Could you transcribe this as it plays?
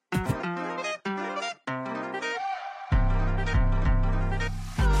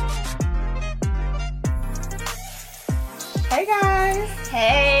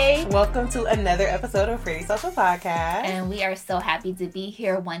welcome to another episode of Pretty Social Podcast. And we are so happy to be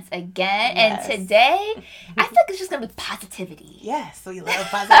here once again. Yes. And today, I feel like it's just going to be positivity. Yes, we love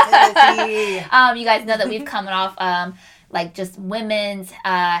positivity. You guys know that we've come off just Women's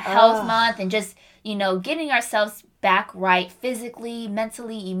Health Month and just, getting ourselves back right physically,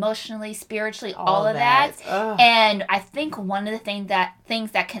 mentally, emotionally, spiritually, all of that. And I think one of the things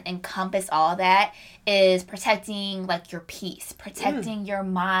that can encompass all that is protecting your peace, protecting your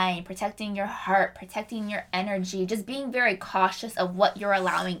mind, protecting your heart, protecting your energy, just being very cautious of what you're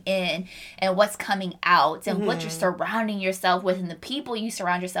allowing in and what's coming out and what you're surrounding yourself with and the people you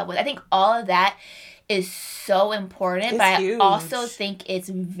surround yourself with. I think all of that is so important, but huge. I also think it's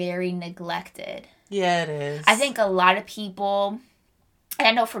very neglected. Yeah, it is. I think a lot of people, and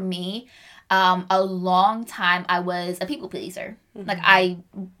I know for me, a long time I was a people pleaser. I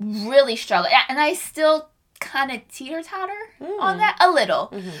really struggled. And I still kind of teeter-totter on that a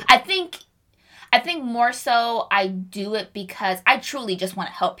little. I think more so I do it because I truly just want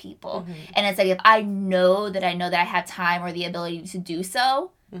to help people. And it's like if I know that I have time or the ability to do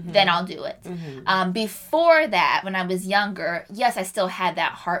so, then I'll do it. Before that, when I was younger, yes, I still had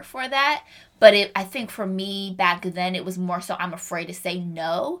that heart for that. But I think for me back then, it was more so I'm afraid to say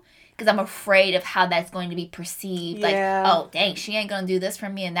no because I'm afraid of how that's going to be perceived. Yeah. Like, oh, dang, she ain't going to do this for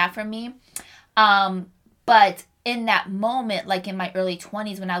me and that for me. But in that moment, like in my early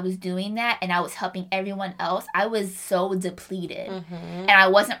 20s when I was doing that and I was helping everyone else, I was so depleted. And I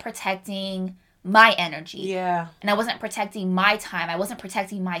wasn't protecting my energy. Yeah. And I wasn't protecting my time. I wasn't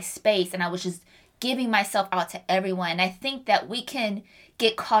protecting my space. And I was just giving myself out to everyone. And I think that we can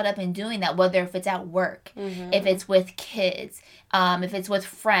get caught up in doing that, whether if it's at work, if it's with kids, if it's with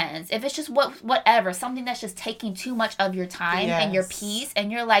friends, if it's just whatever, something that's just taking too much of your time and your peace.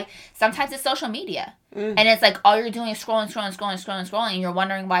 And you're like, sometimes it's social media. And it's like all you're doing is scrolling, and you're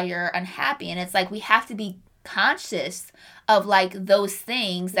wondering why you're unhappy. And it's like we have to be conscious of those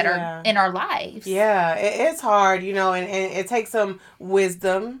things that are in our lives. Yeah, it's hard, and it takes some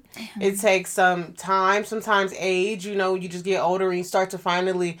wisdom. It takes some time, sometimes age, you just get older and you start to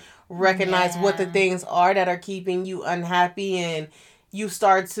finally recognize what the things are that are keeping you unhappy, and you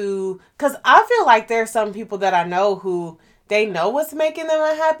start to, because I feel like there's some people that I know who they know what's making them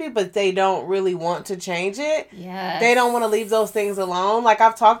unhappy, but they don't really want to change it. Yes. They don't want to leave those things alone. Like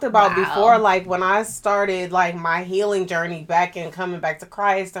I've talked about before, when I started my healing journey back and coming back to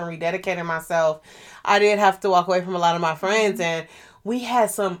Christ and rededicating myself, I did have to walk away from a lot of my friends, and we had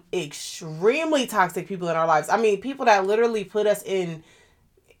some extremely toxic people in our lives. I mean, people that literally put us in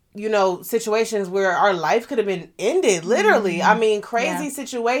situations where our life could have been ended, literally. I mean, crazy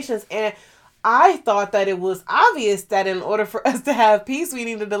situations. And I thought that it was obvious that in order for us to have peace, we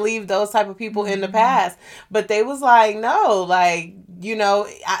needed to leave those type of people in the past. But they was like, no, I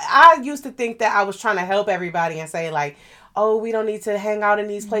used to think that I was trying to help everybody and say oh, we don't need to hang out in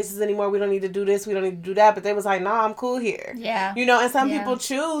these places anymore. We don't need to do this. We don't need to do that. But they was like, nah, I'm cool here. Yeah. And some people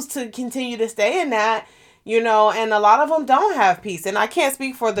choose to continue to stay in that. And a lot of them don't have peace. And I can't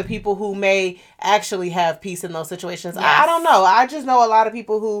speak for the people who may actually have peace in those situations. Yes. I don't know. I just know a lot of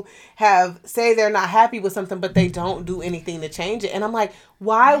people who say they're not happy with something, but they don't do anything to change it. And I'm like,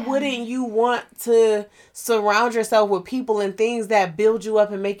 why wouldn't you want to surround yourself with people and things that build you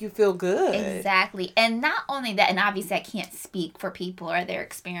up and make you feel good? Exactly. And not only that, and obviously I can't speak for people or their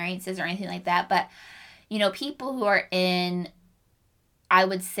experiences or anything like that, but, people who are in, I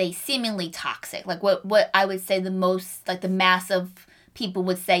would say, seemingly toxic. What I would say the most, the mass of people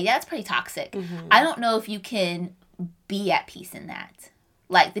would say, yeah, it's pretty toxic. I don't know if you can be at peace in that.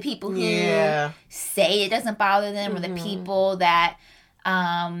 The people who say it doesn't bother them or the people that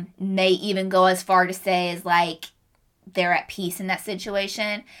may even go as far to say is they're at peace in that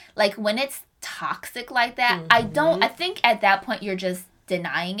situation. When it's toxic like that, I think at that point you're just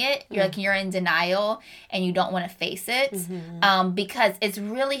denying it. You're you're in denial and you don't want to face it because it's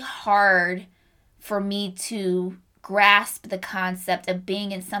really hard for me to grasp the concept of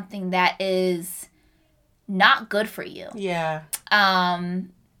being in something that is not good for you. Yeah. And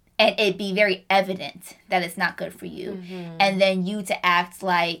it be very evident that it's not good for you. And then you to act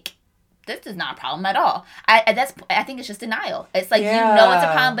like this is not a problem at all. I think it's just denial. It's you know it's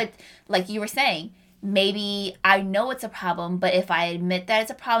a problem, but like you were saying, maybe I know it's a problem, but if I admit that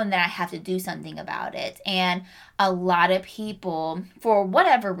it's a problem, then I have to do something about it. And a lot of people, for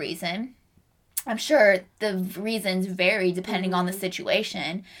whatever reason, I'm sure the reasons vary depending on the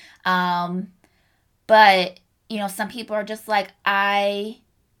situation. But, some people are just I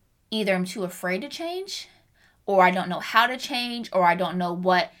either am too afraid to change, or I don't know how to change, or I don't know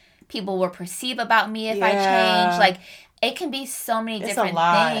what people will perceive about me if I change. it can be so many different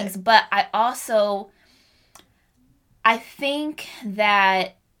things. But I think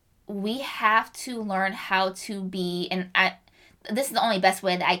that we have to learn how to be, and this is the only best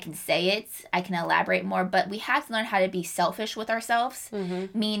way that I can say it. I can elaborate more, but we have to learn how to be selfish with ourselves,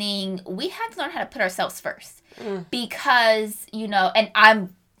 meaning we have to learn how to put ourselves first. Because, and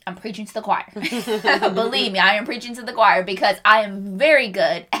I'm preaching to the choir. Believe me, I am preaching to the choir because I am very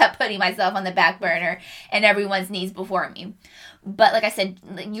good at putting myself on the back burner and everyone's needs before me. But like I said,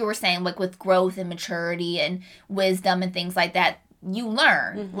 you were saying, like with growth and maturity and wisdom and things like that, you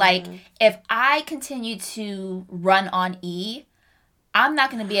learn. Like if I continue to run on E, I'm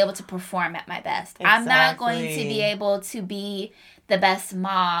not going to be able to perform at my best. Exactly. I'm not going to be able to be the best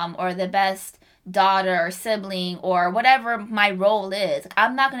mom or the best daughter or sibling or whatever my role is.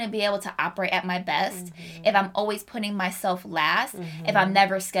 I'm not going to be able to operate at my best if I'm always putting myself last, if I'm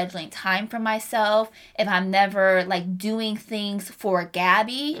never scheduling time for myself, if I'm never like doing things for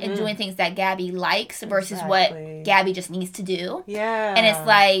Gabby and doing things that Gabby likes versus what Gabby just needs to do. Yeah. And it's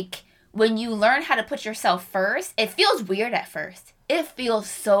like when you learn how to put yourself first, it feels weird at first. It feels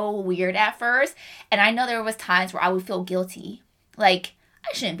so weird at first. And I know there was times where I would feel guilty. Like,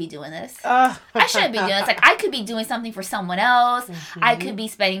 I shouldn't be doing this. I shouldn't be doing this. Like, I could be doing something for someone else. I could be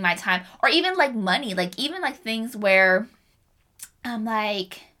spending my time. Or even, like, money. Like, even, like, things where I'm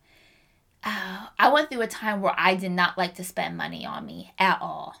like, I went through a time where I did not like to spend money on me at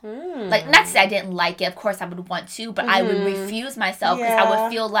all. Like, not to say I didn't like it. Of course, I would want to. But I would refuse myself because I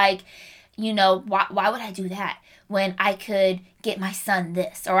would feel like, why would I do that? When I could get my son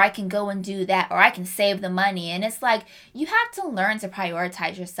this, or I can go and do that, or I can save the money. And it's like, you have to learn to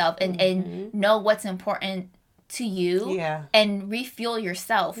prioritize yourself and know what's important to you and refuel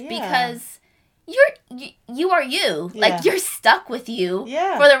yourself because you are you. Like, you're stuck with you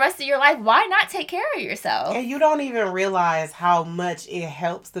for the rest of your life. Why not take care of yourself? And you don't even realize how much it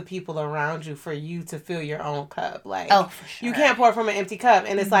helps the people around you for you to fill your own cup. Like, for sure. You can't pour from an empty cup.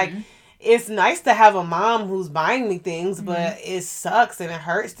 And it's like, it's nice to have a mom who's buying me things, but it sucks and it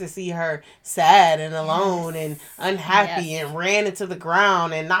hurts to see her sad and alone and unhappy and ran into the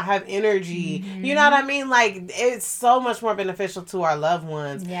ground and not have energy. You know what I mean? Like, it's so much more beneficial to our loved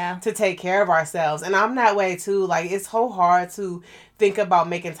ones to take care of ourselves. And I'm that way too. Like, it's so hard to think about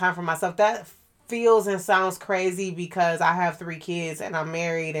making time for myself. That feels and sounds crazy because I have 3 kids and I'm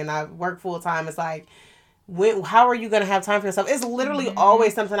married and I work full time. It's like, how are you going to have time for yourself? It's literally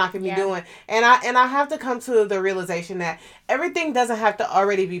always something I can be doing. And I have to come to the realization that everything doesn't have to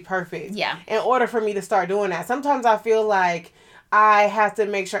already be perfect in order for me to start doing that. Sometimes I feel like I have to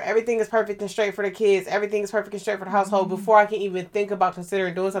make sure everything is perfect and straight for the kids. Everything is perfect and straight for the household before I can even think about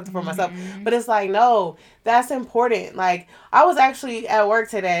considering doing something for myself. But it's like, no, that's important. Like, I was actually at work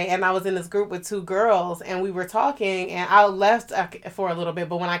today and I was in this group with 2 girls and we were talking and I left for a little bit.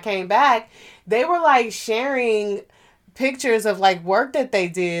 But when I came back, they were like sharing pictures of like work that they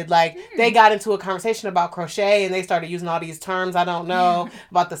did. Like they got into a conversation about crochet and they started using all these terms I don't know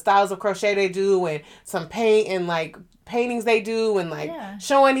about the styles of crochet they do and some paint and like paintings they do and like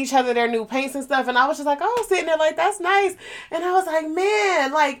showing each other their new paints and stuff. And I was just like, oh, sitting there like, that's nice. And I was like,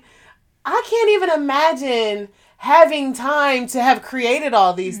 man, like I can't even imagine having time to have created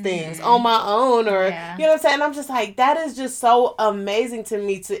all these things on my own or, you know what I'm saying? I'm just like, that is just so amazing to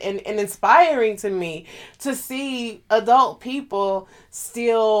me and inspiring to me to see adult people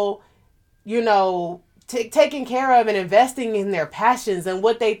still, taking care of and investing in their passions and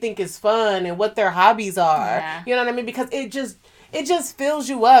what they think is fun and what their hobbies are. Yeah. You know what I mean? Because it just fills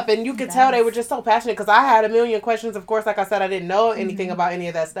you up and you could tell they were just so passionate because I had a million questions. Of course, like I said, I didn't know anything about any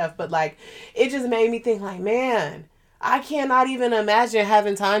of that stuff, but like it just made me think like, man, I cannot even imagine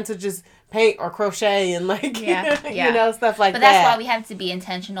having time to just paint or crochet and like, stuff like that. But that's why we have to be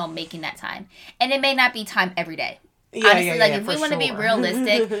intentional making that time. And it may not be time every day. Honestly, if we want to be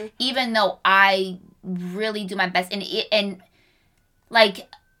realistic, even though I really do my best and like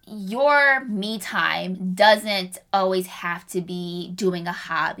your me time doesn't always have to be doing a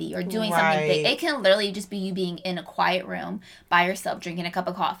hobby or doing something big. It can literally just be you being in a quiet room by yourself, drinking a cup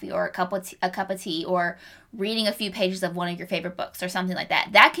of coffee or a cup of tea or reading a few pages of one of your favorite books or something like that.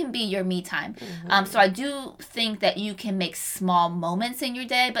 That can be your me time. So I do think that you can make small moments in your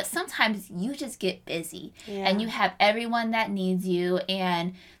day, but sometimes you just get busy and you have everyone that needs you,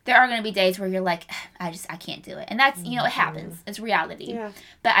 and there are going to be days where you're like, I can't do it. And that's, it happens. It's reality. Yeah.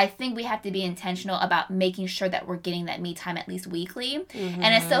 But I think we have to be intentional about making sure that we're getting that me time at least weekly.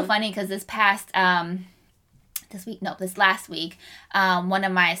 And it's so funny because this last week, one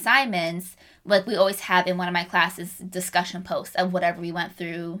of my assignments, like we always have in one of my classes, discussion posts of whatever we went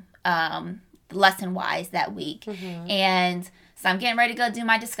through lesson wise that week. And so I'm getting ready to go do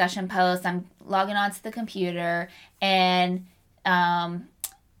my discussion post. I'm logging onto the computer, and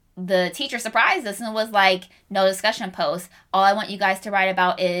the teacher surprised us and was like, no discussion post. All I want you guys to write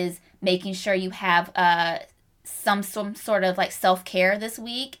about is making sure you have some sort of like self-care this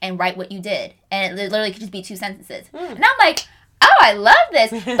week, and write what you did. And it literally could just be 2 sentences. And I'm like, oh, I love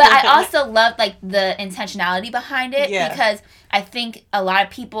this. But I also love like the intentionality behind it, because I think a lot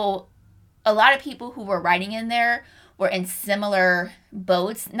of people who were writing in there were in similar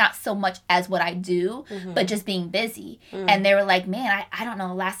boats, not so much as what I do, but just being busy. And they were like, man, I don't know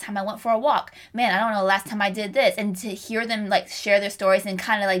the last time I went for a walk. Man, I don't know the last time I did this. And to hear them like share their stories and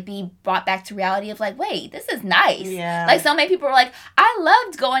kind of like be brought back to reality of like, wait, this is nice. Yeah. Like so many people were like, I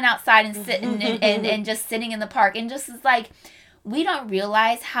loved going outside and sitting and just sitting in the park, and just is like, we don't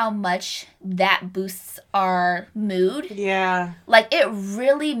realize how much that boosts our mood. Yeah. Like, it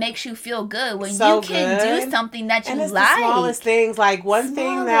really makes you feel good when you can do something that you like. And it's the smallest things. Like, one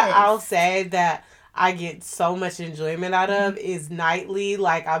thing that I'll say that I get so much enjoyment out of is nightly.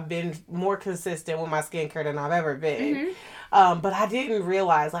 Like, I've been more consistent with my skincare than I've ever been. But I didn't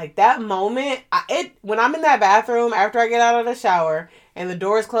realize, like, that moment, when I'm in that bathroom after I get out of the shower and the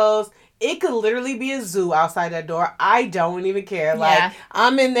door's closed, it could literally be a zoo outside that door. I don't even care. Like,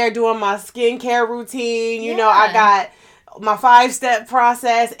 I'm in there doing my skincare routine. You know, I got my 5-step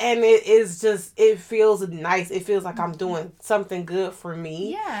process, and it feels nice. It feels like I'm doing something good for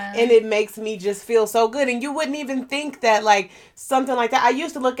me. Yeah. And it makes me just feel so good. And you wouldn't even think that, like, something like that. I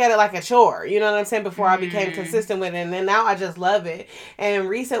used to look at it like a chore, you know what I'm saying, before I became consistent with it. And then now I just love it. And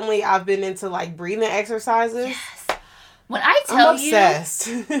recently I've been into, like, breathing exercises. Yes. When I tell you,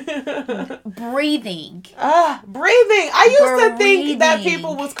 breathing. Breathing. I used to think that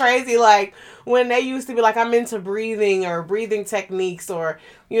people was crazy, like, when they used to be like, I'm into breathing or breathing techniques, or,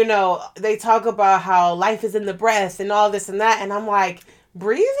 you know, they talk about how life is in the breath and all this and that. And I'm like,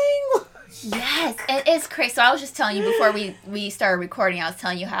 breathing? Yes, it is crazy. So I was just telling you before we started recording, I was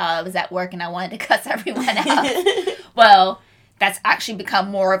telling you how I was at work and I wanted to cuss everyone out. Well, that's actually become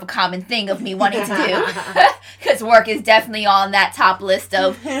more of a common thing of me wanting to do, because work is definitely on that top list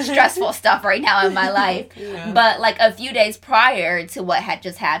of stressful stuff right now in my life. Yeah. But like a few days prior to what had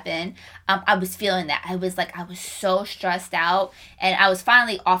just happened, I was feeling that. I was so stressed out, and I was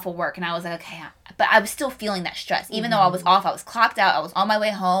finally off of work, and I was like, okay, but I was still feeling that stress. Even though I was off, I was clocked out, I was on my way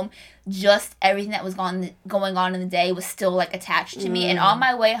home. Just everything that was going on in the day was still like attached to me. And on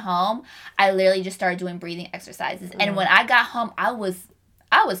my way home, I literally just started doing breathing exercises. And when I got home, I was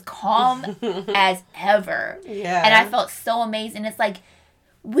calm as ever. Yeah. And I felt so amazing. It's like,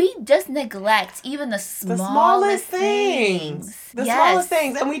 we just neglect even the smallest things. The smallest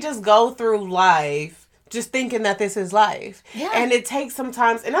things. And we just go through life just thinking that this is life. Yeah. And it takes some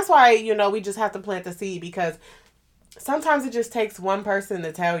time. And that's why, you know, we just have to plant the seed, because sometimes it just takes one person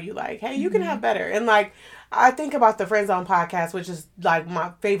to tell you, like, hey, you can have better. And, like, I think about the Friend Zone podcast, which is, like,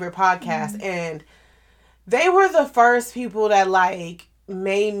 my favorite podcast. And they were the first people that, like,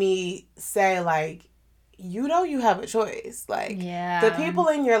 made me say, like, you know you have a choice. Like, the people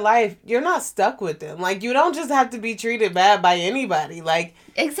in your life, you're not stuck with them. Like, you don't just have to be treated bad by anybody. Like,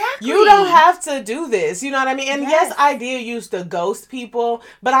 exactly. You don't have to do this. You know what I mean? And yes, I did used to ghost people,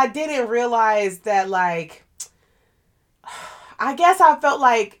 but I didn't realize that, like, I guess I felt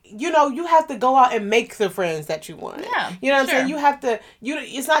like, you know, you have to go out and make the friends that you want. Yeah. You know what I'm saying? You have to,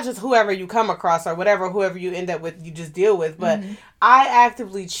 it's not just whoever you come across or whoever you end up with, you just deal with. But I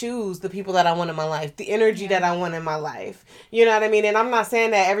actively choose the people that I want in my life, the energy that I want in my life. You know what I mean? And I'm not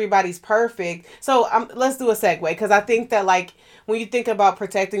saying that everybody's perfect. So let's do a segue, because I think that, like, when you think about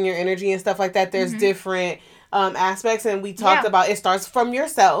protecting your energy and stuff like that, there's different aspects. And we talked about it starts from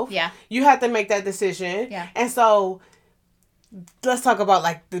yourself. Yeah. You have to make that decision. Yeah. And so let's talk about,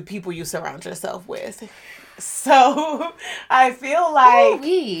 like, the people you surround yourself with. So I feel like,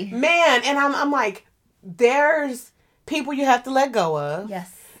 man, and I'm like, there's people you have to let go of.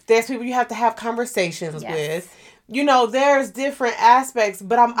 Yes. There's people you have to have conversations with. You know, there's different aspects,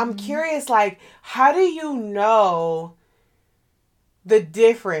 but I'm curious, like, how do you know the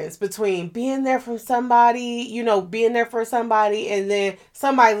difference between being there for somebody, you know, being there for somebody, and then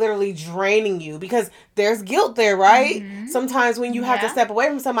somebody literally draining you? Because there's guilt there, right? Sometimes when you have to step away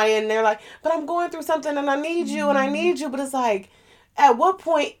from somebody and they're like, but I'm going through something and I need you and I need you. But it's like, at what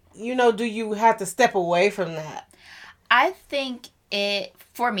point, you know, do you have to step away from that? I think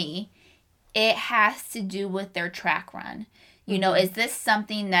for me, it has to do with their track run. You know, is this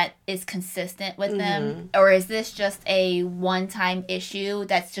something that is consistent with them? Or is this just a one-time issue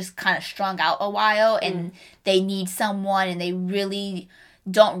that's just kind of strung out a while and they need someone and they really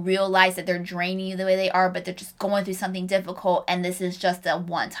don't realize that they're draining you the way they are, but they're just going through something difficult, and this is just a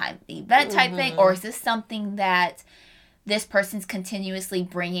one-time event type thing? Or is this something that this person's continuously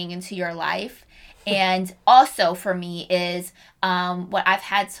bringing into your life? And also for me is what I've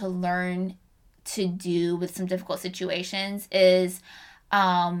had to learn to do with some difficult situations is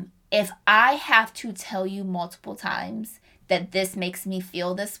if I have to tell you multiple times that this makes me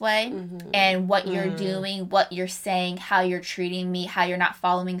feel this way, and what you're doing, what you're saying, how you're treating me, how you're not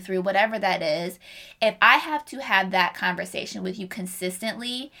following through, whatever that is, if I have to have that conversation with you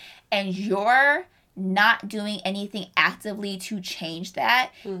consistently and you're not doing anything actively to change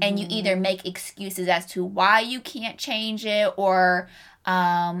that, and you either make excuses as to why you can't change it, or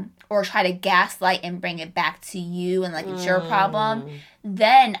try to gaslight and bring it back to you and like it's your problem,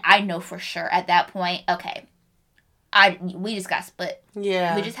 then I know for sure at that point, okay, we just got split.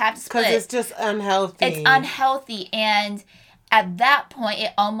 Yeah. We just have to split. Because it's just unhealthy. It's unhealthy. And at that point,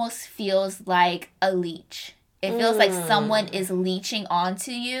 it almost feels like a leech. It feels like someone is leeching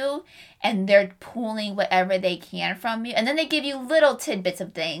onto you, and they're pulling whatever they can from you. And then they give you little tidbits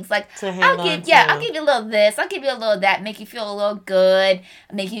of things. Like, I'll give you a little this, I'll give you a little that, make you feel a little good,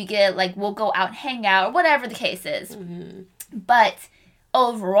 make you get, like, we'll go out and hang out, or whatever the case is. But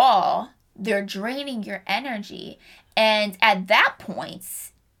overall, they're draining your energy. And at that point,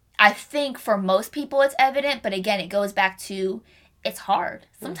 I think for most people it's evident, but again, it goes back to it's hard.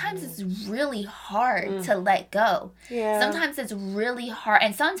 Sometimes it's really hard to let go. Yeah. Sometimes it's really hard.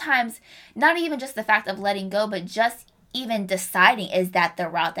 And sometimes not even just the fact of letting go, but just even deciding, is that the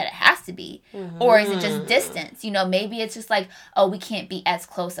route that it has to be? Or is it just distance? You know, maybe it's just like, oh, we can't be as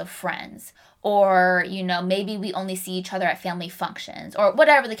close of friends. Or, you know, maybe we only see each other at family functions, or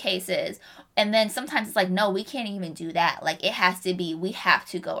whatever the case is. And then sometimes it's like, no, we can't even do that. Like, it has to be, we have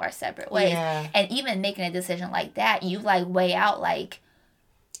to go our separate ways. Yeah. And even making a decision like that, you, like, weigh out, like,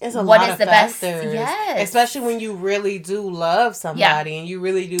 it's a lot of factors. Yes. Especially when you really do love somebody and you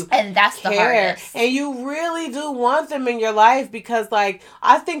really do and that's care. The hardest. And you really do want them in your life, because, like,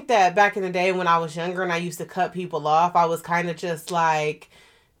 I think that back in the day when I was younger and I used to cut people off, I was kind of just like,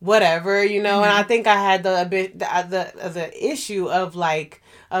 whatever, you know. And I think I had the issue of, like,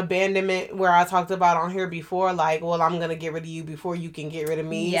 abandonment, where I talked about on here before, like, well, I'm gonna get rid of you before you can get rid of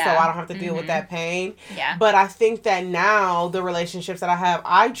me, so I don't have to deal with that pain. But I think that now the relationships that I have,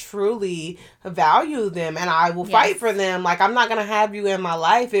 I truly value them, and I will fight for them. Like, I'm not gonna have you in my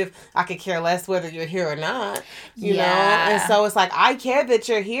life if I could care less whether you're here or not, you know. And so it's like, I care that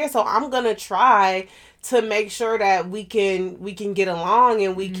you're here, so I'm gonna try to make sure that we can get along,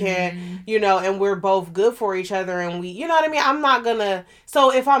 and we can, you know, and we're both good for each other, and we, you know what I mean? I'm not gonna,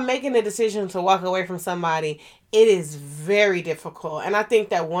 so if I'm making a decision to walk away from somebody, it is very difficult. And I think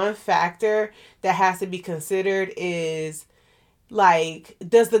that one factor that has to be considered is, like,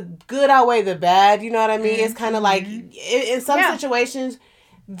 does the good outweigh the bad? You know what I mean? It's kind of like, in some situations,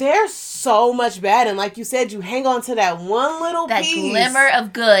 there's so much bad, and like you said, you hang on to that one little that piece. Glimmer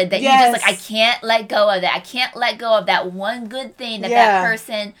of good that you just like, I can't let go of that. I can't let go of that one good thing that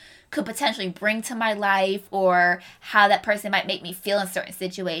person could potentially bring to my life, or how that person might make me feel in certain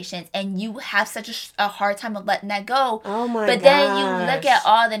situations, and you have such a hard time of letting that go. Oh my But then you look at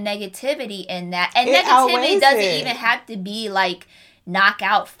all the negativity in that, and negativity doesn't even have to be like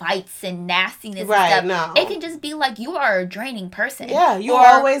knockout fights and nastiness and stuff. No. It can just be like, you are a draining person. Yeah, you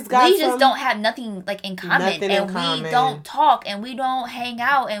always got we just don't have nothing like in common, and we don't talk, and we don't hang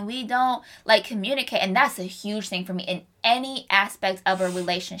out, and we don't like communicate, and that's a huge thing for me in any aspect of a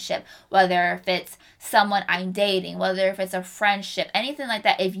relationship, whether if it's someone I'm dating, whether if it's a friendship, anything like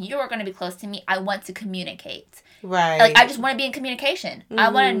that. If you are going to be close to me, I want to communicate. Right. Like, I just want to be in communication. I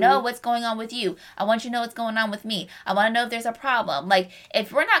want to know what's going on with you. I want you to know what's going on with me. I want to know if there's a problem. Like,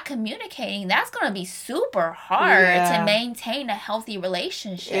 if we're not communicating, that's going to be super hard to maintain a healthy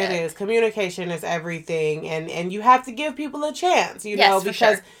relationship. It is. Communication is everything. And you have to give people a chance, you know,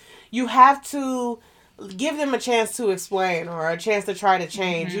 because you have to give them a chance to explain, or a chance to try to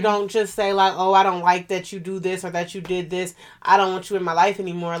change. You don't just say, like, oh, I don't like that you do this, or that you did this, I don't want you in my life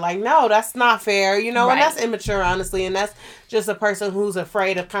anymore. Like, no, that's not fair, you know. And that's immature, honestly, and that's just a person who's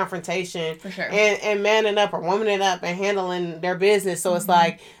afraid of confrontation. For sure. And manning up, or womaning up, and handling their business. So it's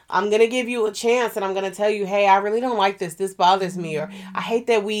like, I'm gonna give you a chance, and I'm gonna tell you, hey, I really don't like this bothers me, or I hate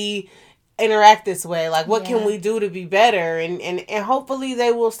that we interact this way. Like, what can we do to be better? And hopefully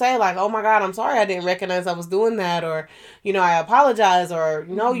they will say, like, oh my God, I'm sorry, I didn't recognize I was doing that, or, you know, I apologize, or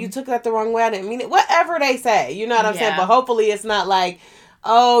no, you took that the wrong way, I didn't mean it. Whatever they say, you know what I'm saying? But hopefully it's not like,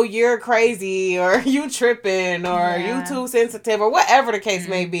 oh, you're crazy, or you tripping, or you too sensitive, or whatever the case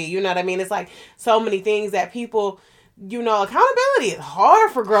may be. You know what I mean? It's like so many things that people accountability is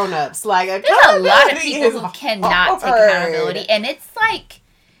hard for grown-ups. Like, there's a lot of people who cannot take accountability. And it's like,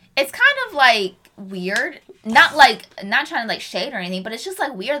 it's kind of like weird. Not trying to like shade or anything, but it's just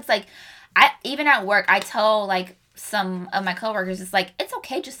like weird. It's like, even at work, I tell like some of my coworkers, it's like, it's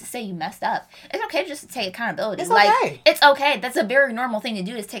okay just to say you messed up. It's okay just to take accountability. It's okay. It's okay. That's a very normal thing to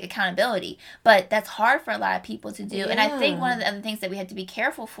do, is take accountability. But that's hard for a lot of people to do. Yeah. And I think one of the other things that we have to be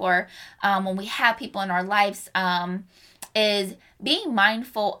careful for when we have people in our lives is being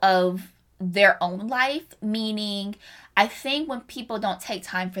mindful of their own life. Meaning, I think when people don't take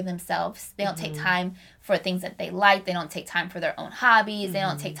time for themselves, they don't take time for things that they like, they don't take time for their own hobbies, they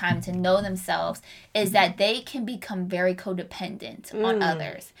don't take time to know themselves, is that they can become very codependent on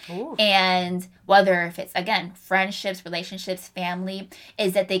others. Ooh. And whether if it's, again, friendships, relationships, family,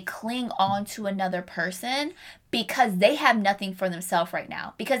 is that they cling on to another person because they have nothing for themselves right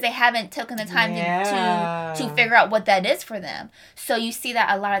now, because they haven't taken the time to figure out what that is for them. So you see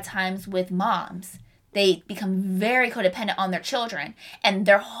that a lot of times with moms. They become very codependent on their children, and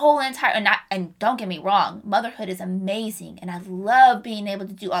their whole entire, and don't get me wrong, motherhood is amazing, and I love being able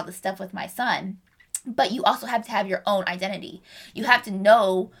to do all this stuff with my son. But you also have to have your own identity. You have to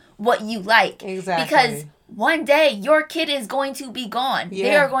know what you like. Exactly. Because one day your kid is going to be gone. Yeah.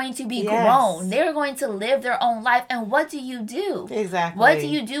 They are going to be grown. They are going to live their own life. And what do you do? Exactly. What do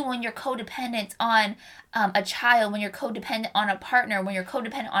you do when you're codependent on a child, when you're codependent on a partner, when you're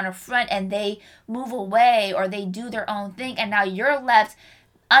codependent on a friend, and they move away or they do their own thing, and now you're left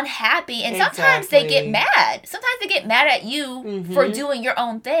unhappy, and sometimes they get mad. Sometimes they get mad at you for doing your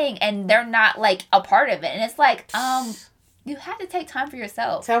own thing, and they're not like a part of it. And it's like, you have to take time for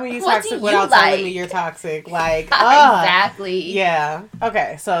yourself. Tell me you're toxic without telling me you're toxic. Like, exactly. Yeah.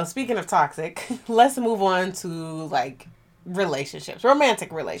 Okay, so speaking of toxic, let's move on to like relationships,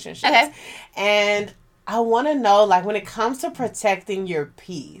 romantic relationships. Okay. And I want to know, like, when it comes to protecting your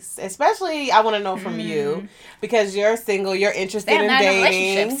peace, especially I want to know from you, because you're single, you're interested in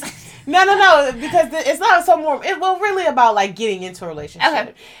dating. No, because it's not so more, really about, like, getting into a relationship.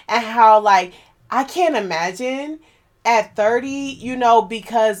 Okay. And how, like, I can't imagine at 30,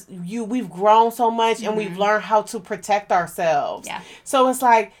 because we've grown so much and we've learned how to protect ourselves. Yeah. So it's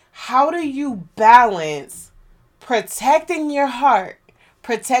like, how do you balance protecting your heart,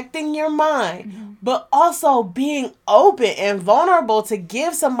 protecting your mind, but also being open and vulnerable to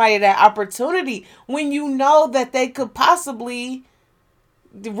give somebody that opportunity when you know that they could possibly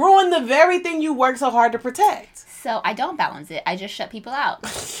ruin the very thing you work so hard to protect? So I don't balance it. I just shut people out.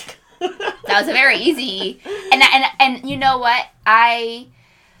 That was a very easy, and you know what? I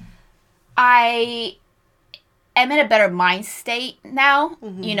am in a better mind state now.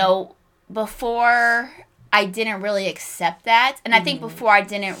 Before I didn't really accept that. And I think before I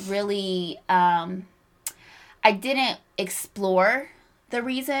didn't really, I didn't explore the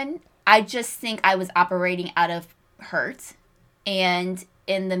reason. I just think I was operating out of hurt. And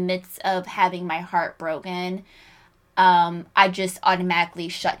in the midst of having my heart broken, I just automatically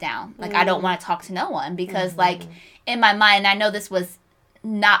shut down. Like, I don't want to talk to no one because, like, in my mind, I know this was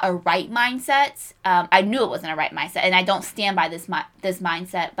not a right mindset. I knew it wasn't a right mindset, and I don't stand by this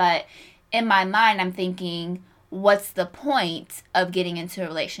mindset, but in my mind, I'm thinking, what's the point of getting into a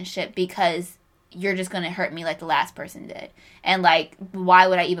relationship? Because you're just going to hurt me like the last person did. And, like, why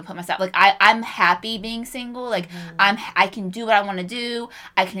would I even put myself... Like, I'm happy being single. Like, I can do what I want to do.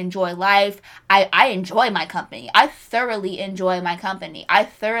 I can enjoy life. I enjoy my company. I thoroughly enjoy my company. I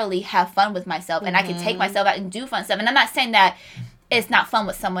thoroughly have fun with myself. And I can take myself out and do fun stuff. And I'm not saying that it's not fun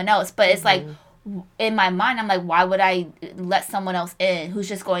with someone else. But it's like... in my mind, I'm like, why would I let someone else in who's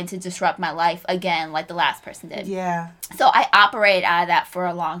just going to disrupt my life again like the last person did? Yeah. So I operated out of that for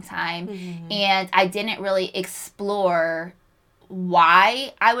a long time, and I didn't really explore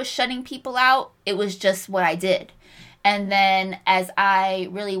why I was shutting people out. It was just what I did. And then as I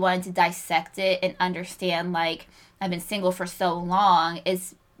really wanted to dissect it and understand, like, I've been single for so long,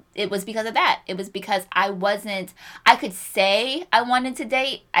 it was because of that. It was because I could say I wanted to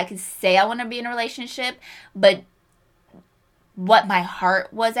date. I could say I want to be in a relationship. But what my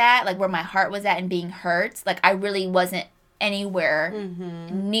heart was at, like where my heart was at and being hurt, like I really wasn't anywhere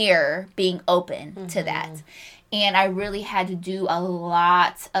near being open to that. And I really had to do a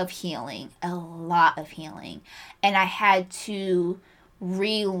lot of healing. And I had to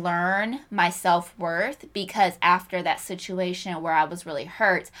relearn my self-worth, because after that situation where I was really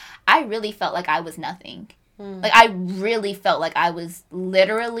hurt, I really felt like I was nothing. Like, I really felt like I was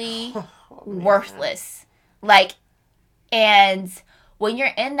literally worthless. Like, and when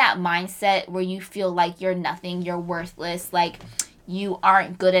you're in that mindset where you feel like you're nothing, you're worthless, like, you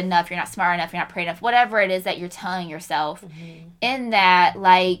aren't good enough, you're not smart enough, you're not pretty enough, whatever it is that you're telling yourself, in that,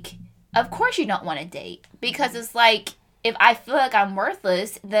 like, of course you don't want to date. Because it's like, if I feel like I'm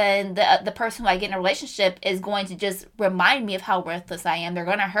worthless, then the person who I get in a relationship is going to just remind me of how worthless I am. They're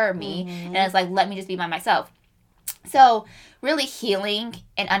going to hurt me. And it's like, let me just be by myself. So really healing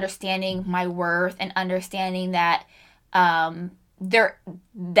and understanding my worth and understanding that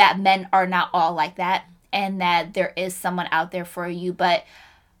that men are not all like that, and that there is someone out there for you. But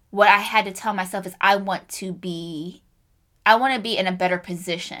what I had to tell myself is I want to be in a better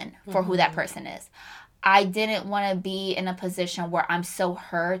position for who that person is. I didn't want to be in a position where I'm so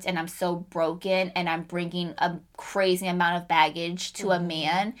hurt and I'm so broken and I'm bringing a crazy amount of baggage to a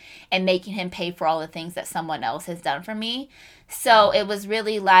man and making him pay for all the things that someone else has done for me. So it was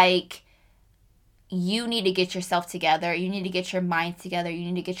really like, you need to get yourself together. You need to get your mind together.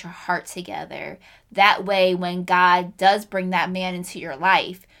 You need to get your heart together. That way, when God does bring that man into your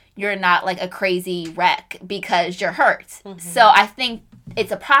life, you're not like a crazy wreck because you're hurt. So I think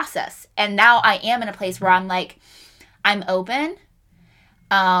it's a process. And now I am in a place where I'm like, I'm open.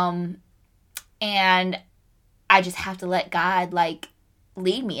 And I just have to let God like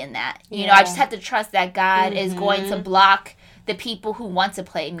lead me in that. You know, I just have to trust that God is going to block the people who want to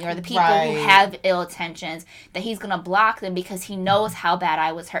play me or the people who have ill intentions, that he's going to block them because he knows how bad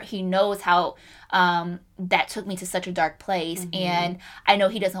I was hurt. He knows how that took me to such a dark place. And I know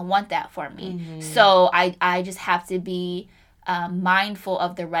he doesn't want that for me. So I just have to be mindful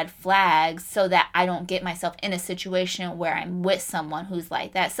of the red flags so that I don't get myself in a situation where I'm with someone who's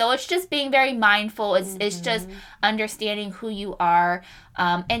like that. So it's just being very mindful. It's just understanding who you are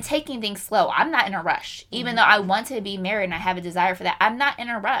and taking things slow. I'm not in a rush. Even though I want to be married and I have a desire for that, I'm not in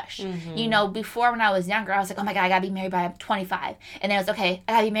a rush. You know, before when I was younger, I was like, oh my God, I gotta be married by 25. And then it was, okay,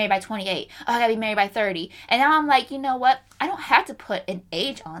 I gotta be married by 28. Oh, I gotta be married by 30. And now I'm like, you know what? I don't have to put an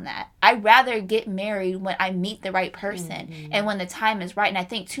age on that. I'd rather get married when I meet the right person and when the time is right. And I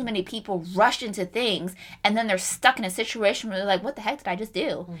think too many people rush into things and then they're stuck in a situation where they're like, what the heck did I just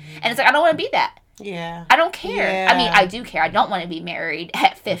do? And it's like, I don't want to be that. Yeah. I don't care. I mean, I do care. I don't want to be married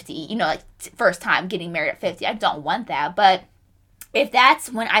at 50, you know, like first time getting married at 50. I don't want that. But if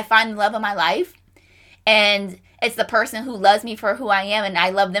that's when I find the love of my life and it's the person who loves me for who I am and I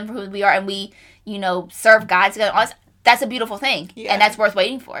love them for who we are and we, you know, serve God together, that's a beautiful thing. Yeah. And that's worth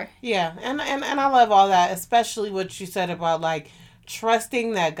waiting for. Yeah. And I love all that, especially what you said about like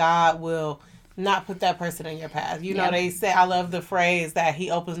trusting that God will not put that person in your path. You know, they say, I love the phrase that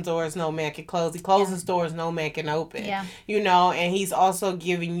he opens doors no man can close. He closes doors no man can open. Yeah. You know, and he's also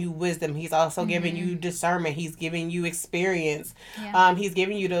giving you wisdom. He's also giving you discernment. He's giving you experience. Yeah. He's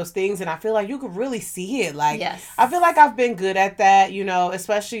giving you those things. And I feel like you could really see it. Like, I feel like I've been good at that, you know,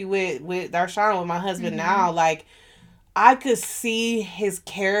 especially with Darshawn, with my husband now. Like, I could see his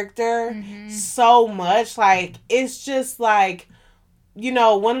character so much. Like, it's just like, you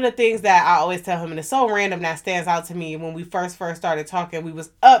know, one of the things that I always tell him, and it's so random that stands out to me, when we first started talking, we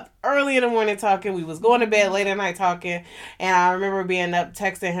was up early in the morning talking, we was going to bed late at night talking, and I remember being up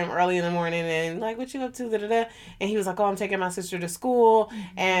texting him early in the morning and like, what you up to, da-da-da, and he was like, oh, I'm taking my sister to school,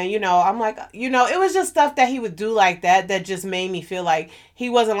 and, you know, I'm like, you know, it was just stuff that he would do like that just made me feel like he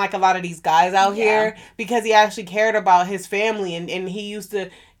wasn't like a lot of these guys out here, because he actually cared about his family, and he used to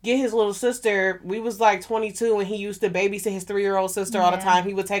get his little sister. We was like 22 and he used to babysit his 3-year-old sister all the time.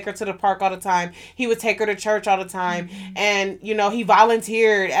 He would take her to the park all the time. He would take her to church all the time. And, you know, he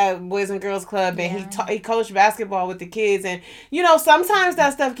volunteered at Boys and Girls Club and he coached basketball with the kids. And, you know, sometimes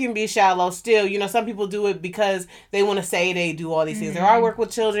that stuff can be shallow still. You know, some people do it because they want to say they do all these things. Or I work with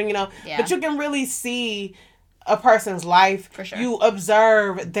children, you know. But you can really see a person's life. For sure. You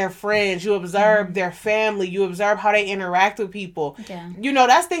observe their friends, you observe their family, you observe how they interact with people. You know,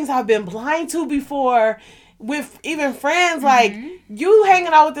 that's things I've been blind to before with even friends. Like, you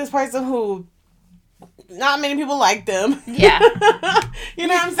hanging out with this person who not many people like them. Yeah. You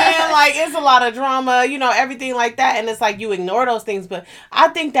know what I'm saying? Like, it's a lot of drama, you know, everything like that. And it's like you ignore those things. But I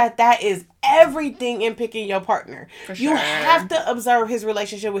think that is everything in picking your partner. For sure. You have to observe his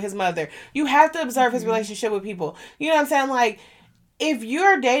relationship with his mother. You have to observe his relationship with people. You know what I'm saying? Like, if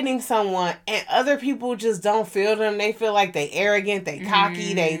you're dating someone and other people just don't feel them, they feel like they arrogant, they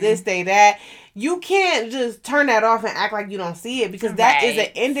cocky, they this, they that, you can't just turn that off and act like you don't see it, because that is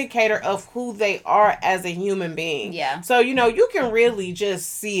an indicator of who they are as a human being. Yeah. So, you know, you can really just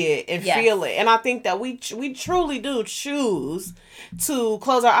see it and feel it. And I think that we truly do choose to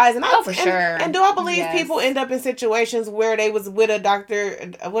close our eyes. And for sure. And do I believe people end up in situations where they was with a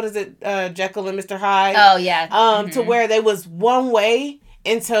doctor, what is it, Jekyll and Mr. Hyde? Oh, yeah. To where they was one way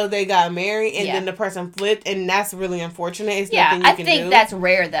until they got married, and then the person flipped, and that's really unfortunate. It's nothing you I can think do. That's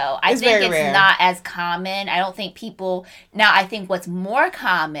rare, though. I think it's rare. Not as common. I don't think people... Now, I think what's more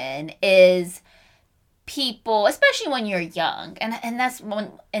common is people, especially when you're young, and that's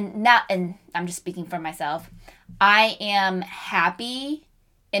when... And I'm just speaking for myself. I am happy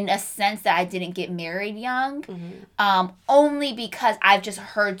in a sense that I didn't get married young, only because I've just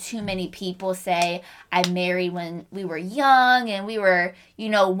heard too many people say I married when we were young and we were,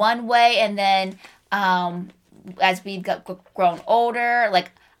 one way, and then as we've grown older,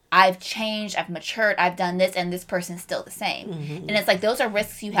 like, I've changed, I've matured, I've done this, and this person's still the same. And it's like, those are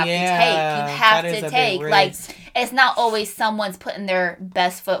risks you have to take. You have to take. Like, it's not always someone's putting their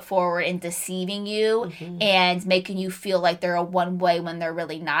best foot forward and deceiving you and making you feel like they're a one way when they're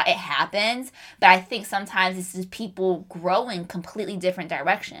really not. It happens. But I think sometimes it's just people growing completely different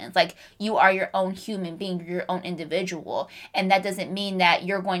directions. Like, you are your own human being, you're your own individual. And that doesn't mean that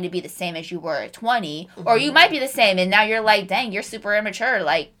you're going to be the same as you were at 20. Or you might be the same, and now you're like, dang, you're super immature.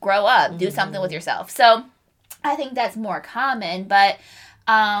 Like, grow up, do something with yourself. So I think that's more common, but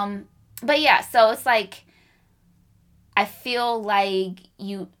yeah, so it's like, I feel like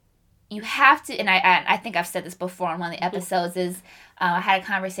you have to, and I think I've said this before on one of the episodes, is I had a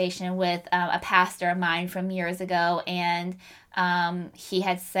conversation with a pastor of mine from years ago, and he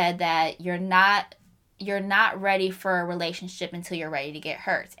had said that you're not ready for a relationship until you're ready to get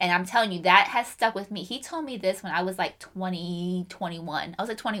hurt. And I'm telling you, that has stuck with me. He told me this when I was like 21. I was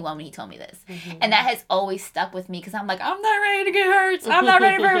like 21 when he told me this. And that has always stuck with me, because I'm like, I'm not ready to get hurt. I'm not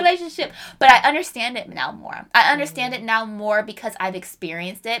ready for a relationship. But I understand it now more. I understand it now more because I've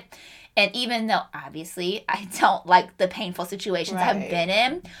experienced it. And even though, obviously, I don't like the painful situations I've been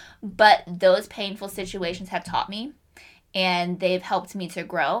in, but those painful situations have taught me, and they've helped me to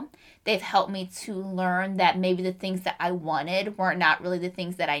grow. They've helped me to learn that maybe the things that I wanted weren't not really the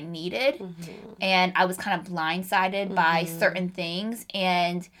things that I needed. And I was kind of blindsided by certain things.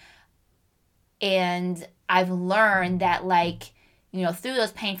 And I've learned that, like, through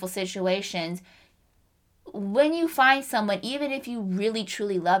those painful situations, when you find someone, even if you really,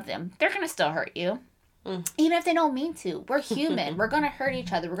 truly love them, they're going to still hurt you. Even if they don't mean to. We're human. We're going to hurt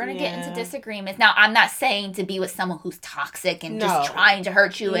each other. We're going to get into disagreements. Now, I'm not saying to be with someone who's toxic and just trying to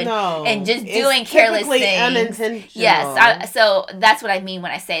hurt you and just doing careless things. Unintentional. Yes. So that's what I mean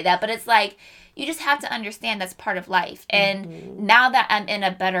when I say that. But it's like, you just have to understand that's part of life. And now that I'm in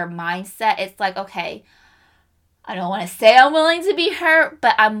a better mindset, it's like, okay, I don't want to say I'm willing to be hurt,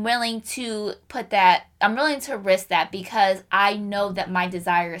 but I'm willing to risk that, because I know that my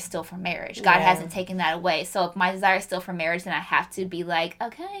desire is still for marriage. God hasn't taken that away. So if my desire is still for marriage, then I have to be like,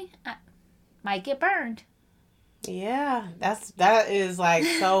 okay, I might get burned. Yeah, that is like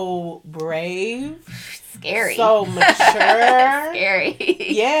so brave. Scary. So mature. Scary.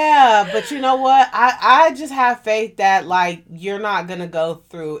 Yeah, but you know what? I just have faith that, like, you're not going to go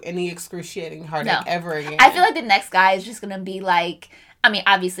through any excruciating heartache ever again. I feel like the next guy is just going to be like, I mean,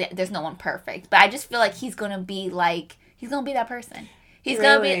 obviously there's no one perfect, but I just feel like he's going to be that person. He's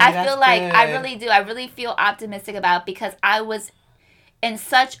going to be, I feel like, good. I really do. I really feel optimistic about it, because I was in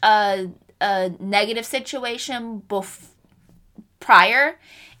such a negative situation prior,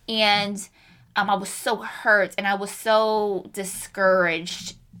 and I was so hurt and I was so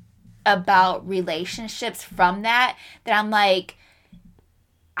discouraged about relationships from that I'm like,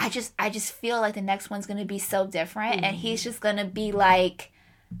 I just feel like the next one's gonna be so different, and he's just gonna be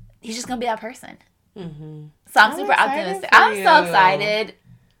that person. So I'm super optimistic. I'm so excited.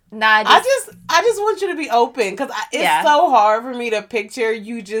 I just want you to be open, because it's so hard for me to picture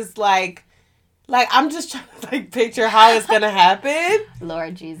you just like I'm just trying to like picture how it's gonna happen.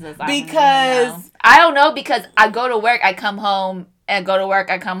 Lord Jesus, I don't know, because I go to work, I come home, and go to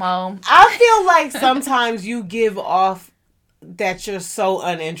work, I come home. I feel like sometimes you give off that you're so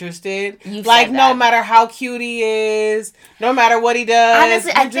uninterested. Like, no matter how cute he is, no matter what he does,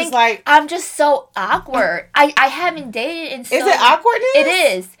 honestly, I think I'm just so awkward. I haven't dated in so. Is it awkwardness? It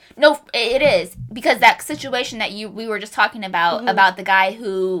is. No, it is, because that situation that we were just talking about the guy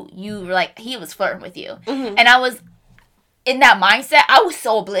who you were like, he was flirting with you, and I was in that mindset. I was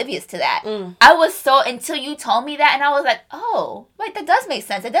so oblivious to that. I was so, until you told me that, and I was like, oh, wait, that does make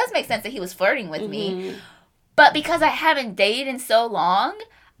sense. It does make sense that he was flirting with me, but because I haven't dated in so long,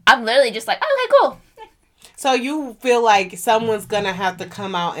 I'm literally just like, oh, okay, cool. So you feel like someone's gonna have to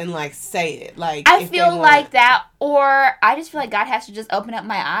come out and like say it, like, I feel like that, or I just feel like God has to just open up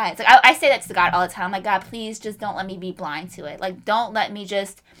my eyes. Like I say that to God all the time. I'm like, God, please just don't let me be blind to it. Like, don't let me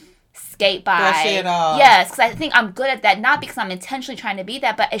just skate by. Brush it off. Yes, because I think I'm good at that. Not because I'm intentionally trying to be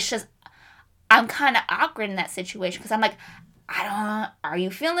that, but it's just I'm kind of awkward in that situation, because I'm like, are you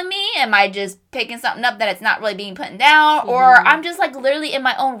feeling me? Am I just picking something up that it's not really being put down? Or I'm just, like, literally in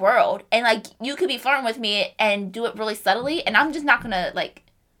my own world. And, like, you could be flirting with me and do it really subtly, and I'm just not going to, like,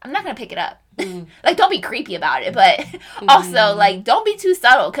 I'm not going to pick it up. Like, don't be creepy about it, but also, like, don't be too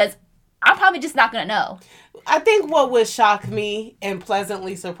subtle, because I'm probably just not going to know. I think what would shock me and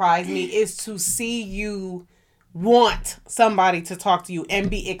pleasantly surprise me is to see you want somebody to talk to you and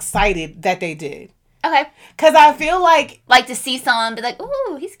be excited that they did. Okay. Because I feel like to see someone be like,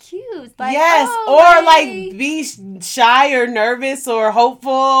 ooh, he's cute. Like, yes. oh, or like be shy or nervous or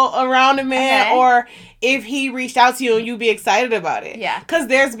hopeful around a man. Okay. Or if he reached out to you and you be excited about it. Yeah. Because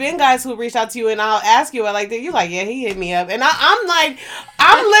there's been guys who reached out to you and I'll ask you, like, you're like, yeah, he hit me up. And I'm like,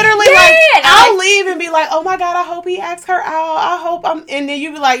 I'm literally like, I'll leave and be like, oh my God, I hope he asks her out. I hope and then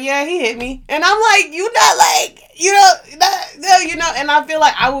you be like, yeah, he hit me. And I'm like, you not like, and I feel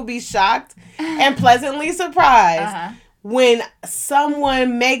like I would be shocked and pleasantly surprised when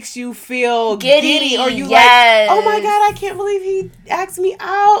someone makes you feel giddy or you like, oh my God, I can't believe he asked me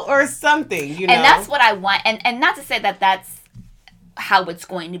out or something, you know. And that's what I want. And not to say that that's how it's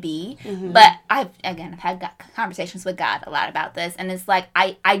going to be, but I've had conversations with God a lot about this, and it's like,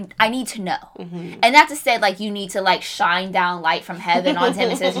 I need to know. And not to say, like, you need to, like, shine down light from heaven onto him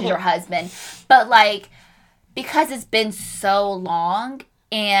and say this is your husband, but, like, because it's been so long,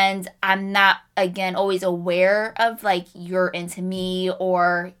 and I'm not, again, always aware of, like, you're into me,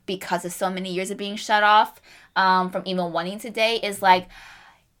 or because of so many years of being shut off from even wanting to date, is, like,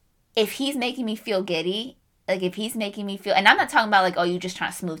 if he's making me feel giddy, like, if he's making me feel, and I'm not talking about, like, oh, you just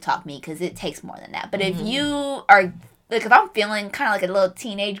trying to smooth talk me, because it takes more than that. But if you are, like, if I'm feeling kind of like a little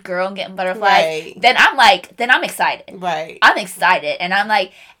teenage girl and getting butterflies, then I'm excited. Right. I'm excited. And I'm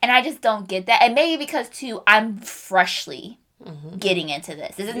like, and I just don't get that. And maybe because, too, I'm freshly getting into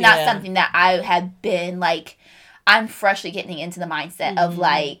this. This is not something that I have been, like, I'm freshly getting into the mindset of,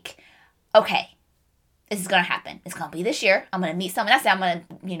 like, okay, this is going to happen. It's going to be this year. I'm going to meet someone. Not say I'm going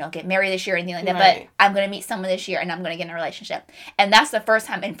to, get married this year or anything like that, but I'm going to meet someone this year and I'm going to get in a relationship. And that's the first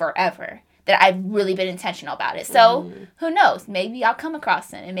time in forever that I've really been intentional about it. So, who knows? Maybe I'll come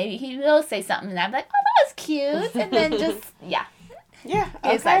across him and maybe he will say something and I'm like, oh, that was cute. And then just, Yeah,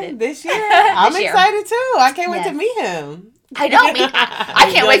 okay. Excited. This year. I'm excited too. I can't wait to meet him. I know.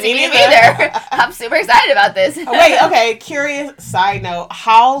 I can't wait to meet him either. I'm super excited about this. Wait, okay. Curious side note.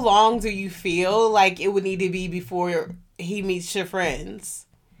 How long do you feel like it would need to be before he meets your friends?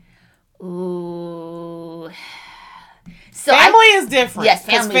 Ooh. So family is different. Yes,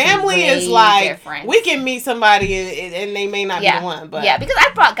 family is like different. We can meet somebody and they may not be the one. But because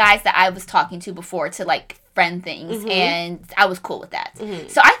I brought guys that I was talking to before to, like, friend things, and I was cool with that.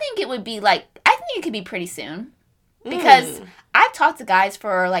 So I think it would be like, I think it could be pretty soon. Because I've talked to guys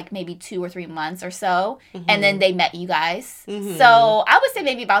for, like, maybe 2 or 3 months or so, and then they met you guys. So I would say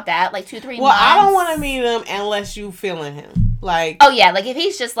maybe about that, like 2 or 3 months. Well, I don't want to meet him unless you feeling him. Like, oh yeah, like if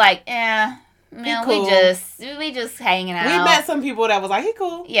he's just like, cool. we just hanging out. We met some people that was like, he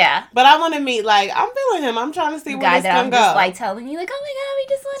cool. Yeah. But I want to meet, like, I'm feeling him. I'm trying to see where this can go. Just, like, telling you, like, oh my God,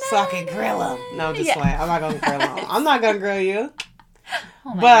 we just went out. So I can grill him. No, I'm just playing. I'm not going to grill him. I'm not going to grill you.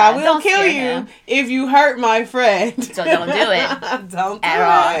 Oh but God, I will kill you if you hurt my friend. So don't do it. Don't do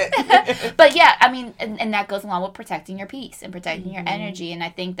it. But yeah, I mean, and that goes along with protecting your peace and protecting your energy. And I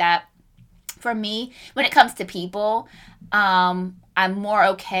think that for me, when it comes to people, I'm more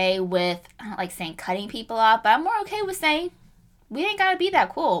okay with, I don't like saying cutting people off, but I'm more okay with saying, we ain't got to be that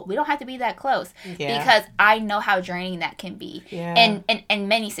cool. We don't have to be that close. Yeah. Because I know how draining that can be. Yeah. And in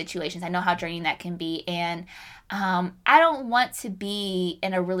many situations, I know how draining that can be. And I don't want to be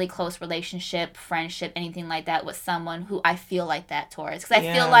in a really close relationship, friendship, anything like that with someone who I feel like that towards. Because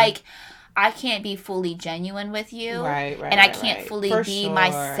I feel like I can't be fully genuine with you. Right. And I can't fully be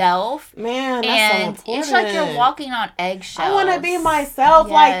myself. Man, that's so important. It's like you're walking on eggshells. I want to be myself.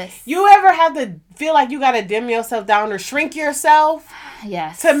 Yes. Like, you ever have to feel like you got to dim yourself down or shrink yourself?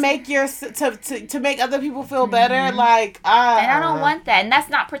 Yes. To make to make other people feel better, like and I don't want that, and that's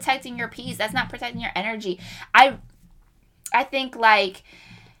not protecting your peace. That's not protecting your energy. I think, like,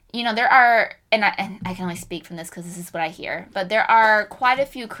 there are, and I can only speak from this because this is what I hear, but there are quite a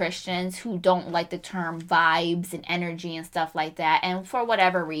few Christians who don't like the term vibes and energy and stuff like that, and for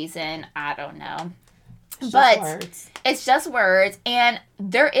whatever reason, I don't know. It's just words, and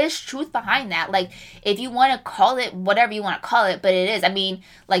there is truth behind that. Like, if you want to call it whatever you want to call it, but it is. I mean,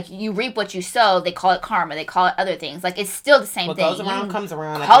 like, you reap what you sow. They call it karma. They call it other things. Like, it's still the same thing. What goes around comes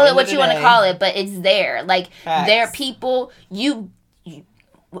around. Call it what you want to call it, but it's there. Like, there are people,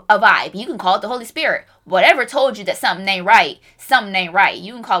 a vibe. You can call it the Holy Spirit. Whatever told you that something ain't right, something ain't right.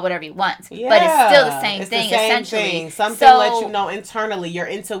 You can call it whatever you want. Yeah, but it's still the same thing, essentially. Something lets you know internally, your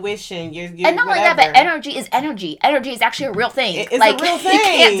intuition, your and not only that, but energy is energy. Energy is actually a real thing. It's a real thing. You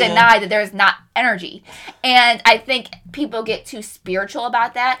can't deny that there's not energy. And I think people get too spiritual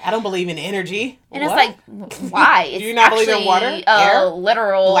about that. I don't believe in energy. And it's like, why? It's Do you not believe in water? Air?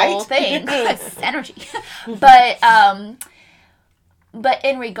 Literal light? Thing. It's energy. But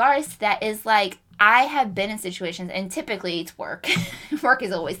in regards to that, is like, I have been in situations, and typically it's work. Work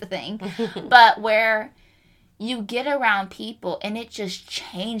is always the thing. But where you get around people and it just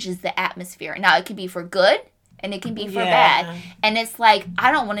changes the atmosphere. Now, it could be for good and it can be for bad. And it's like,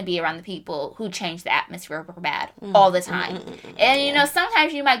 I don't want to be around the people who change the atmosphere for bad all the time. And, you know,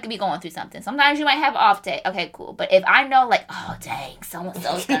 sometimes you might be going through something. Sometimes you might have an off day. Okay, cool. But if I know, like, oh, dang,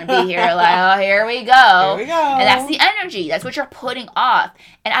 so-and-so's going to be here. Like, oh, here we go. Here we go. And that's the energy. That's what you're putting off.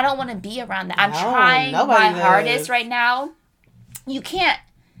 And I don't want to be around that. I'm trying my hardest right now. You can't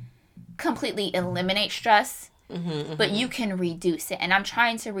completely eliminate stress. But you can reduce it. And I'm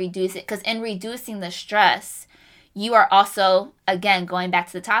trying to reduce it. Because in reducing the stress, you are also, again, going back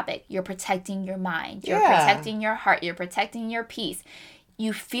to the topic, you're protecting your mind. You're protecting your heart. You're protecting your peace.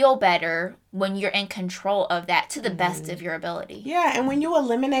 You feel better when you're in control of that to the best of your ability. Yeah, and when you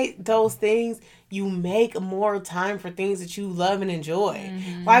eliminate those things, you make more time for things that you love and enjoy.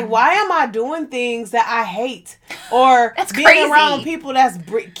 Like, why am I doing things that I hate? Or being around people that's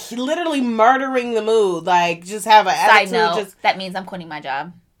literally murdering the mood. Like, just have an attitude. Side note, that means I'm quitting my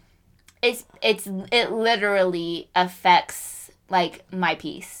job. It literally affects, like, my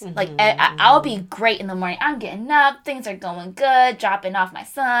peace. Like, I'll be great in the morning. I'm getting up, things are going good, dropping off my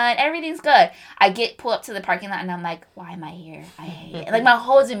son, everything's good. I pull up to the parking lot and I'm like, why am I here? I hate it. Like, my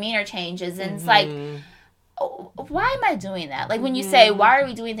whole demeanor changes, and it's like, oh, why am I doing that? Like, when you say, why are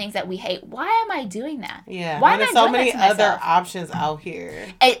we doing things that we hate? Why am I doing that? Yeah. Why there's so many other options out here.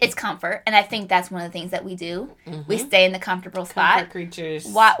 It's comfort, and I think that's one of the things that we do. We stay in the comfortable spot. Comfort creatures.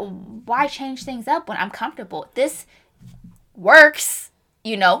 Why change things up when I'm comfortable? This works.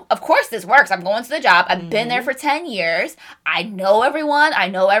 You know, of course this works. I'm going to the job. I've been there for 10 years. I know everyone. I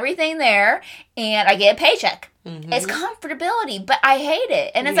know everything there. And I get a paycheck. It's comfortability, but I hate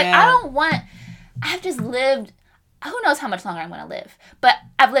it. And it's like, I've just lived, who knows how much longer I'm going to live. But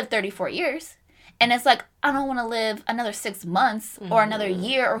I've lived 34 years. And it's like, I don't want to live another 6 months or another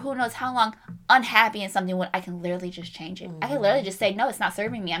year or who knows how long unhappy in something when I can literally just change it. I can literally just say, no, it's not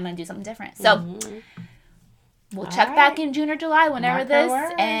serving me. I'm going to do something different. So we'll check back in June or July whenever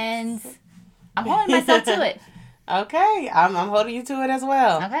and I'm holding myself to it. Okay. I'm holding you to it as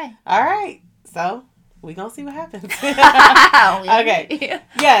well. Okay. All right. So we gonna see what happens. Okay.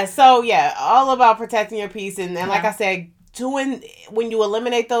 Yeah. So all about protecting your peace, and like I said, when you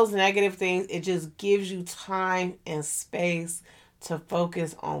eliminate those negative things, it just gives you time and space to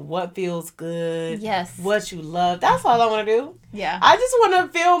focus on what feels good. Yes. What you love. That's all I want to do. Yeah. I just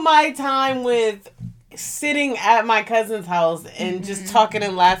want to fill my time with sitting at my cousin's house and just talking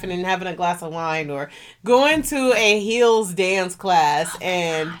and laughing and having a glass of wine, or going to a heels dance class.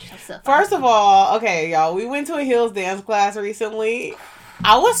 First of all, okay, y'all, we went to a heels dance class recently.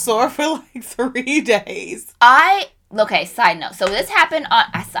 I was sore for like 3 days. Okay, side note. So this happened on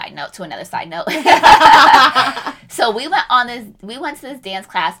a side note to another side note. So we went to this dance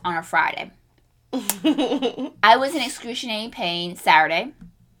class on a Friday. I was in excruciating pain Saturday.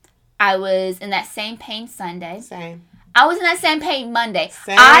 I was in that same pain Sunday. Same. I was in that same pain Monday.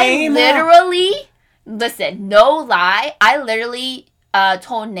 Same. I literally, listen, no lie, I literally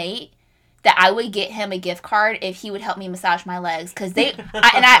told Nate that I would get him a gift card if he would help me massage my legs. Because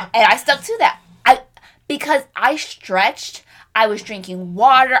I stuck to that. Because I stretched, I was drinking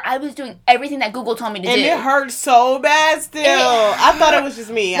water, I was doing everything that Google told me to do. And it hurt so bad still. I thought it was just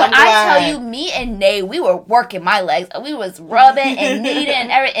me. When I tell you, me and Nate, we were working my legs. We was rubbing and kneading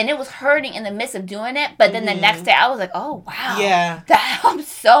and everything. And it was hurting in the midst of doing it. But then the next day, I was like, oh, wow. Yeah. That helped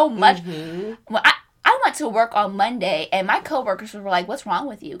so much. When I went to work on Monday, and my coworkers were like, what's wrong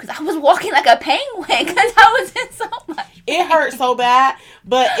with you? Because I was walking like a penguin because I was in so much pain. It hurt so bad,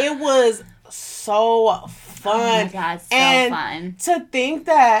 but it was so fun. Oh my God, fun. To think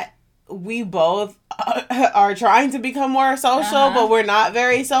that we both are trying to become more social, but we're not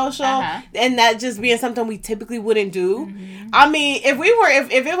very social, and that just being something we typically wouldn't do. I mean, if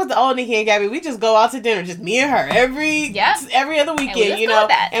it was the old Nikki and Gabby, we just go out to dinner, just me and her every other weekend,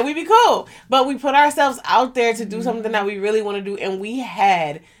 and we'd be cool. But we put ourselves out there to do something that we really want to do, and we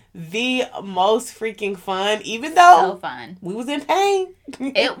had the most freaking fun, even though so fun. We was in pain.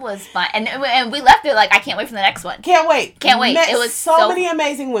 It was fun. And we left it like, I can't wait for the next one. Can't wait. Met it was so many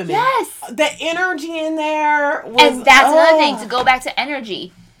amazing women. Yes. The energy in there was... And that's another thing, to go back to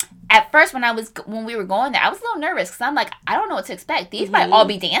energy. At first, when we were going there, I was a little nervous because I'm like, I don't know what to expect. These might all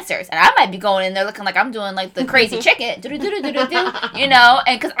be dancers, and I might be going in there looking like I'm doing like the crazy chicken, you know,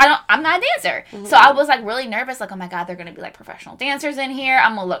 and because I'm not a dancer, so I was like really nervous, like, oh my god, they're gonna be like professional dancers in here.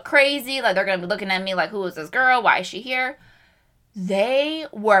 I'm gonna look crazy, like they're gonna be looking at me like, who is this girl? Why is she here? They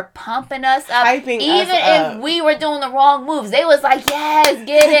were pumping us up, hyping even us up. if we were doing the wrong moves. They was like, yes,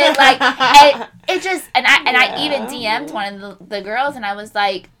 get it, like, and it just, and I even DM'd one of the girls, and I was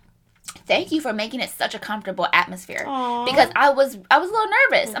like, thank you for making it such a comfortable atmosphere. Aww. Because I was a little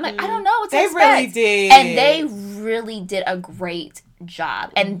nervous. I'm like, I don't know what to expect. They really did. And they really did a great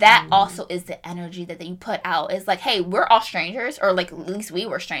job. And that also is the energy that you put out. It's like, hey, we're all strangers, or like at least we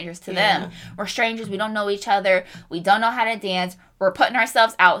were strangers to them. We're strangers. We don't know each other. We don't know how to dance. We're putting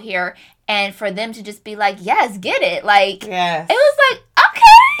ourselves out here. And for them to just be like, yes, get it. Like, it was like, okay.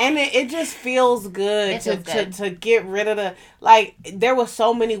 And it just feels good good to get rid of the, like, there were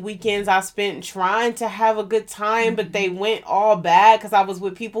so many weekends I spent trying to have a good time, but they went all bad because I was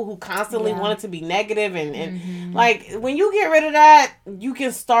with people who constantly wanted to be negative. And like, when you get rid of that, you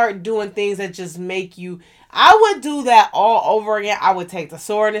can start doing things that just make you... I would do that all over again. I would take the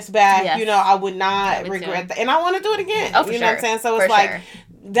soreness back. Yes. You know, I would not regret that. And I want to do it again. Oh, for you know what I'm saying? So it's like...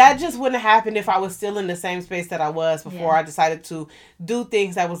 That just wouldn't have happened if I was still in the same space that I was before I decided to do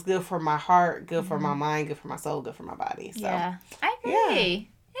things that was good for my heart, good for my mind, good for my soul, good for my body. So, yeah, I agree. Yeah.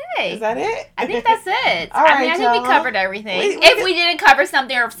 Hey. Is that it? I think that's it. All right, I think we covered everything. If we didn't cover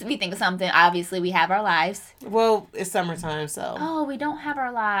something, or if we think of something, obviously we have our lives. Well, it's summertime, so. Oh, we don't have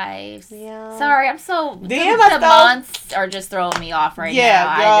our lives. Yeah. Sorry, I'm so... DM the months are just throwing me off right now.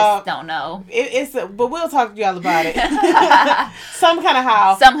 I just don't know. But we'll talk to y'all about it. Some kind of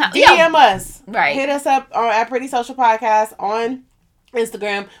how. Somehow. DM us. Right. Hit us up at Pretty Social Podcast on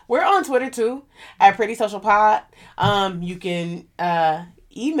Instagram. We're on Twitter too, at Pretty Social Pod. You can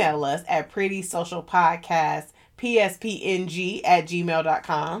email us at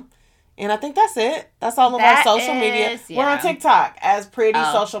prettysocialpodcast@gmail.com. And I think that's it. That's all of our social media. Yeah. We're on TikTok as Pretty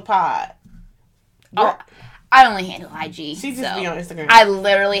Social Pod. I only handle IG. She just be on Instagram. I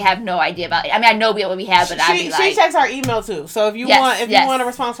literally have no idea about it. I mean, I know what we have, but I'd be like... She checks our email too. So if you want a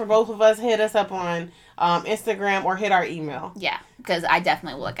response from both of us, hit us up on Instagram or hit our email. Yeah, because I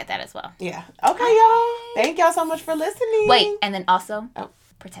definitely will look at that as well. Yeah. Okay, y'all. Thank y'all so much for listening. Wait, and then also,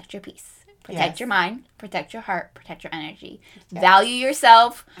 protect your peace. Protect your mind. Protect your heart. Protect your energy. Yes. Value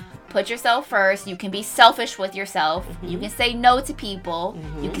yourself. Put yourself first. You can be selfish with yourself. Mm-hmm. You can say no to people.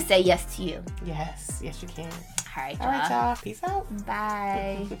 Mm-hmm. You can say yes to you. Yes. Yes, you can. All right, y'all. Peace out.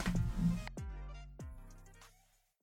 Bye.